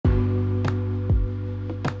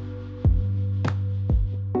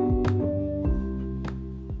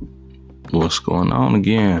What's going on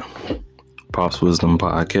again? Pops Wisdom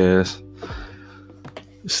Podcast.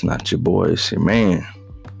 It's not your boy, it's your man.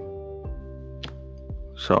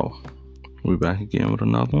 So, we're back again with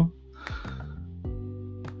another one.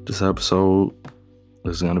 This episode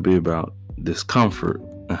is going to be about discomfort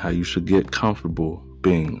and how you should get comfortable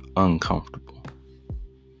being uncomfortable,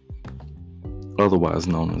 otherwise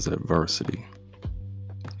known as adversity.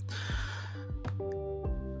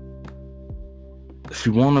 If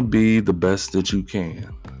you want to be the best that you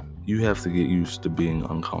can, you have to get used to being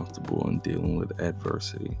uncomfortable and dealing with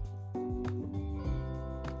adversity.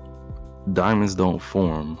 Diamonds don't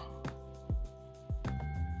form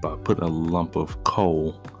by putting a lump of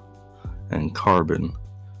coal and carbon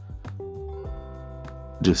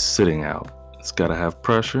just sitting out. It's got to have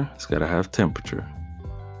pressure, it's got to have temperature.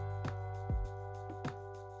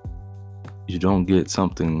 You don't get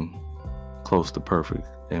something close to perfect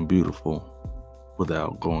and beautiful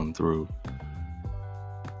without going through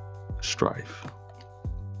strife.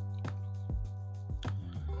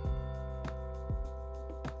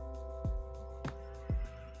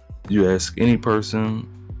 You ask any person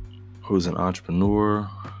who's an entrepreneur,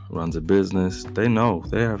 runs a business, they know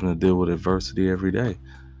they're having to deal with adversity every day,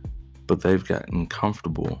 but they've gotten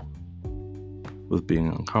comfortable with being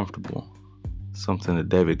uncomfortable. Something that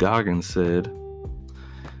David Goggins said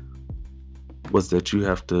was that you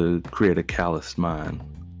have to create a calloused mind.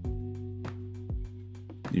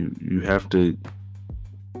 You have to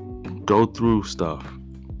go through stuff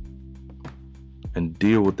and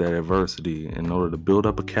deal with that adversity in order to build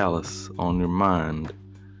up a callus on your mind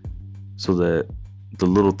so that the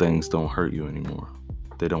little things don't hurt you anymore.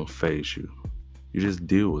 They don't faze you. You just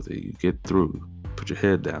deal with it. You get through. Put your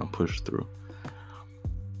head down. Push through.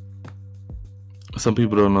 Some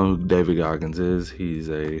people don't know who David Goggins is. He's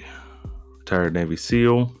a retired Navy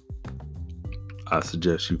SEAL. I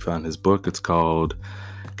suggest you find his book. It's called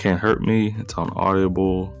Can't Hurt Me. It's on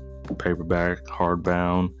Audible, paperback,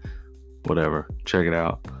 hardbound, whatever. Check it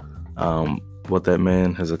out. What that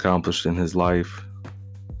man has accomplished in his life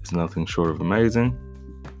is nothing short of amazing.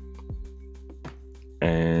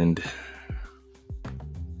 And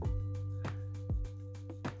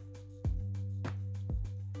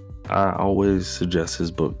I always suggest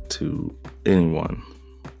his book to anyone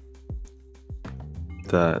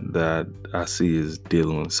that I see is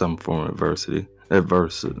dealing with some form of adversity.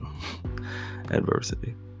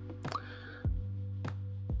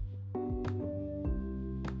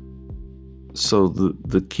 So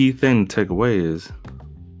the key thing to take away is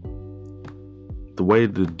the way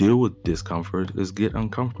to deal with discomfort is get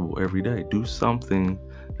uncomfortable every day. Do something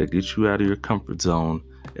that gets you out of your comfort zone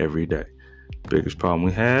every day. Biggest problem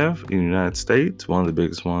we have in the United States, one of the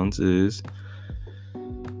biggest ones, is,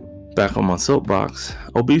 back on my soapbox,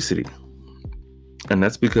 obesity. And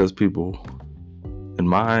that's because people, in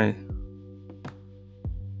my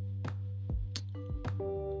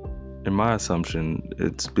assumption,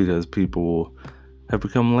 it's because people have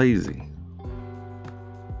become lazy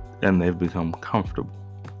and they've become comfortable.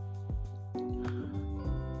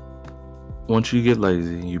 Once you get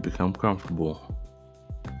lazy, you become comfortable,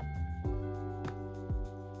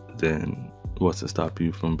 then what's to stop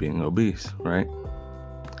you from being obese, right?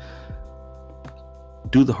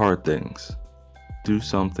 Do the hard things. Do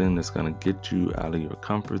something that's going to get you out of your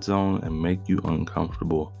comfort zone and make you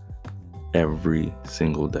uncomfortable every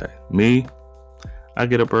single day. Me, I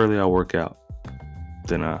get up early, I work out.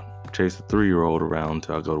 Then I chase a 3-year-old around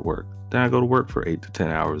until I go to work. Then I go to work for 8 to 10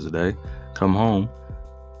 hours a day. Come home,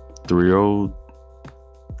 3-year-old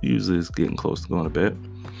usually is getting close to going to bed.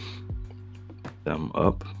 I'm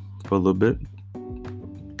up for a little bit,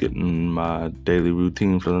 getting my daily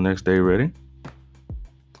routine for the next day ready.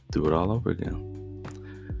 Do it all over again.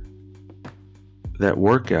 That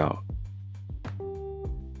workout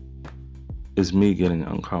is me getting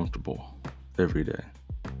uncomfortable every day.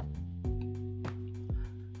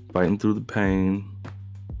 Fighting through the pain,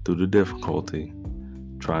 through the difficulty,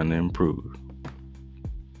 trying to improve.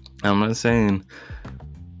 I'm not saying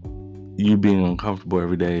you being uncomfortable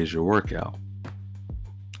every day is your workout,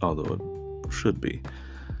 although it should be.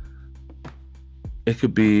 It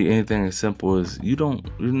could be anything as simple as you're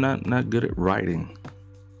not good at writing,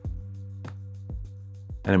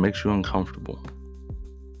 and it makes you uncomfortable.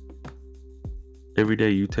 Every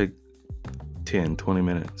day you take 10, 20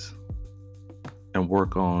 minutes and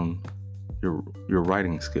work on your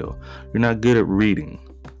writing skill. You're not good at reading.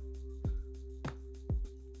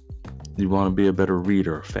 You want to be a better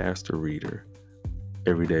reader, a faster reader.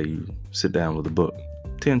 Every day you sit down with a book.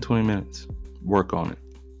 10, 20 minutes. Work on it.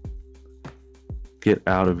 Get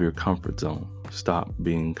out of your comfort zone. Stop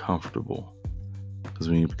being comfortable. Because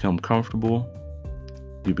when you become comfortable,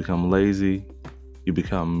 you become lazy, you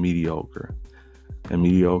become mediocre. And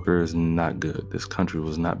mediocre is not good. This country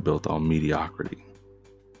was not built on mediocrity.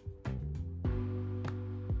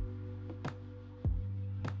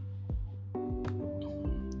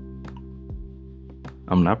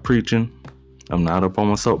 I'm not preaching. I'm not up on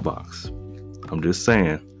my soapbox. I'm just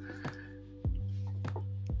saying,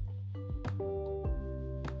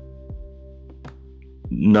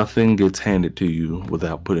 nothing gets handed to you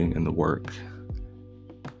without putting in the work.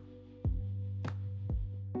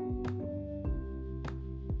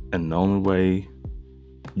 And the only way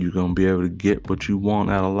you're going to be able to get what you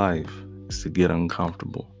want out of life is to get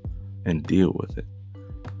uncomfortable and deal with it.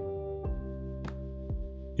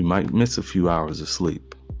 You might miss a few hours of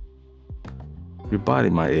sleep. Your body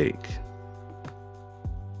might ache.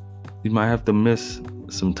 You might have to miss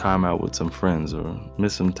some time out with some friends or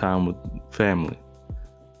miss some time with family.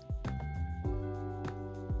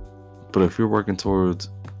 But if you're working towards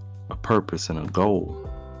a purpose and a goal,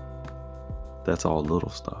 that's all little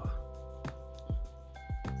stuff.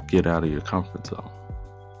 Get out of your comfort zone.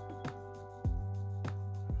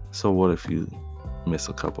 So what if you miss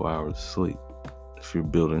a couple hours of sleep? If you're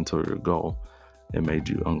building toward your goal, it made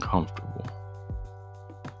you uncomfortable.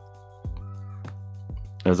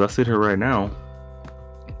 As I sit here right now,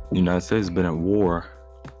 the United States has been at war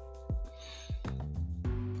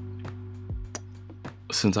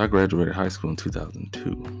since I graduated high school in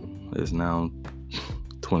 2002. It's now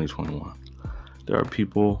 2021. There are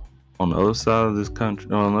people on the other side of this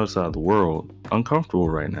country, on the other side of the world, uncomfortable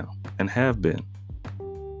right now, and have been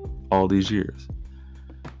all these years.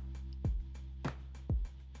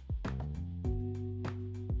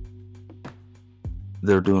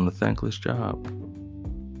 They're doing a thankless job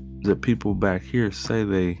that people back here say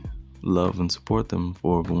they love and support them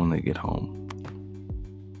for, but when they get home,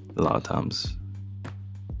 a lot of times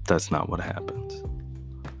that's not what happens.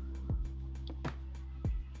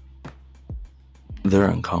 They're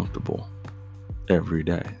uncomfortable every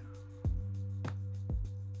day.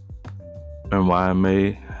 And while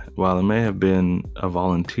it may have been a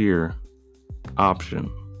volunteer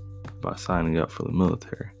option by signing up for the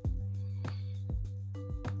military,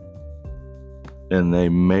 and they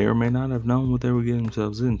may or may not have known what they were getting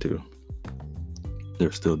themselves into,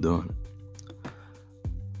 they're still doing it.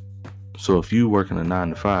 So if you work in a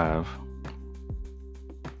 9-to-5,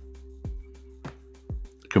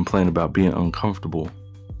 complain about being uncomfortable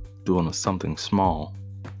doing something small,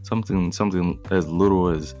 something as little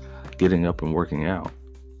as getting up and working out,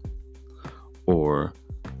 or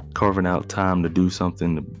carving out time to do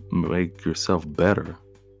something to make yourself better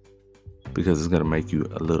because it's going to make you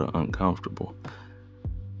a little uncomfortable.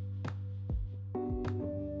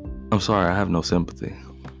 I'm sorry, I have no sympathy.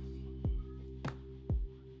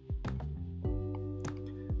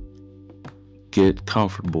 Get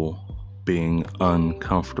comfortable being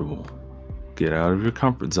uncomfortable. Get out of your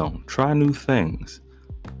comfort zone. Try new things.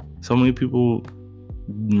 So many people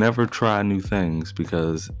never try new things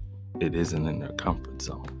because it isn't in their comfort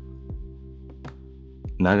zone.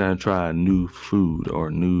 Not gonna try a new food or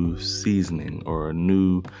a new seasoning or a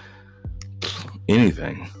new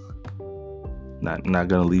anything. Not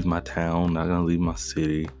gonna leave my town, not gonna leave my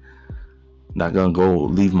city, not gonna go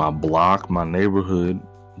leave my block, my neighborhood,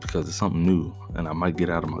 because it's something new and I might get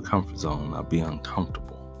out of my comfort zone and I'll be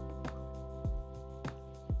uncomfortable.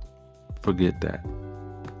 Forget that.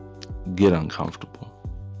 Get uncomfortable.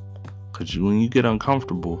 Because when you get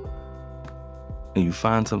uncomfortable and you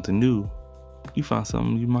find something new, you find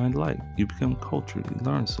something you might like. You become cultured. You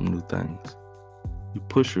learn some new things. You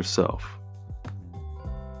push yourself.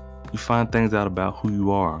 You find things out about who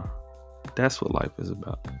you are. That's what life is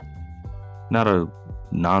about. Not a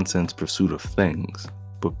nonsense pursuit of things,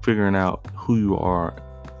 but figuring out who you are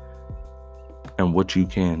and what you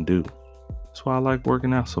can do. That's why I like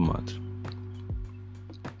working out so much.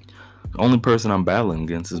 The only person I'm battling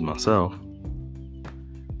against is myself.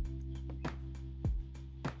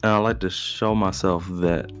 And I like to show myself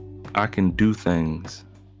that I can do things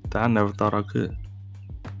that I never thought I could.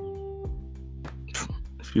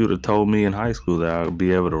 If you would have told me in high school that I would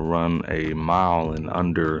be able to run a mile in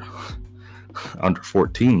under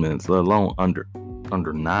 14 minutes, let alone under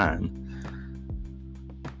 9,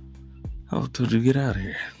 I would have told you to get out of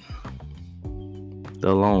here.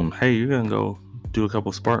 Let alone, hey, you're going to go do a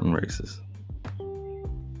couple Spartan races.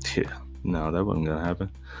 Yeah, no, that wasn't going to happen.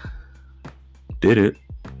 Did it.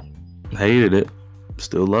 Hated it.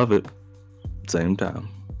 Still love it. Same time.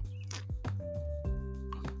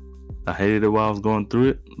 I hated it while I was going through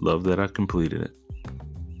it. Love that I completed it.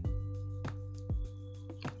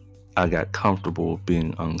 I got comfortable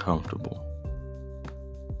being uncomfortable.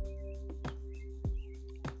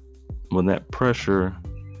 when that pressure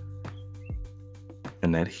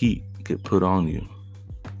and that heat get put on you,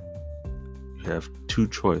 you have two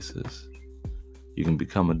choices. You can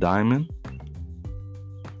become a diamond,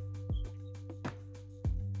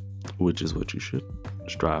 which is what you should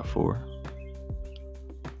strive for,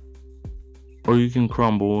 or you can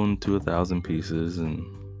crumble into 1,000 pieces and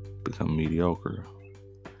become mediocre.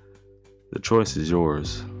 The choice is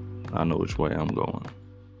yours. I know which way I'm going.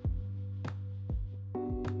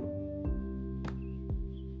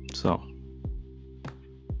 So,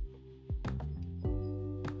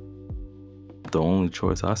 the only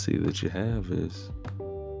choice I see that you have is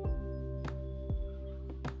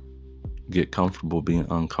get comfortable being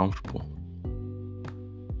uncomfortable.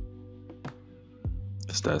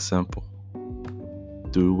 It's that simple.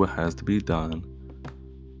 Do what has to be done.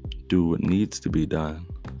 Do what needs to be done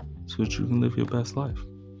so that you can live your best life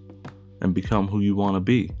and become who you want to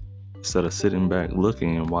be instead of sitting back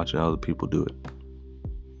looking and watching other people do it.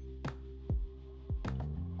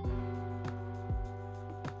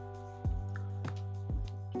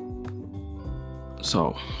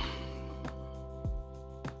 So,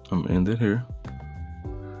 I'm ending here.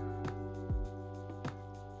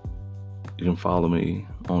 You can follow me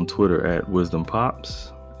on Twitter at Wisdom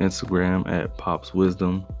Pops, Instagram at Pops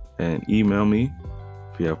Wisdom, and email me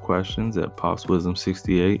if you have questions at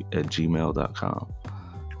popswisdom68@gmail.com.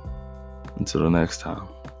 Until the next time,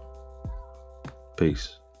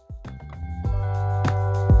 peace.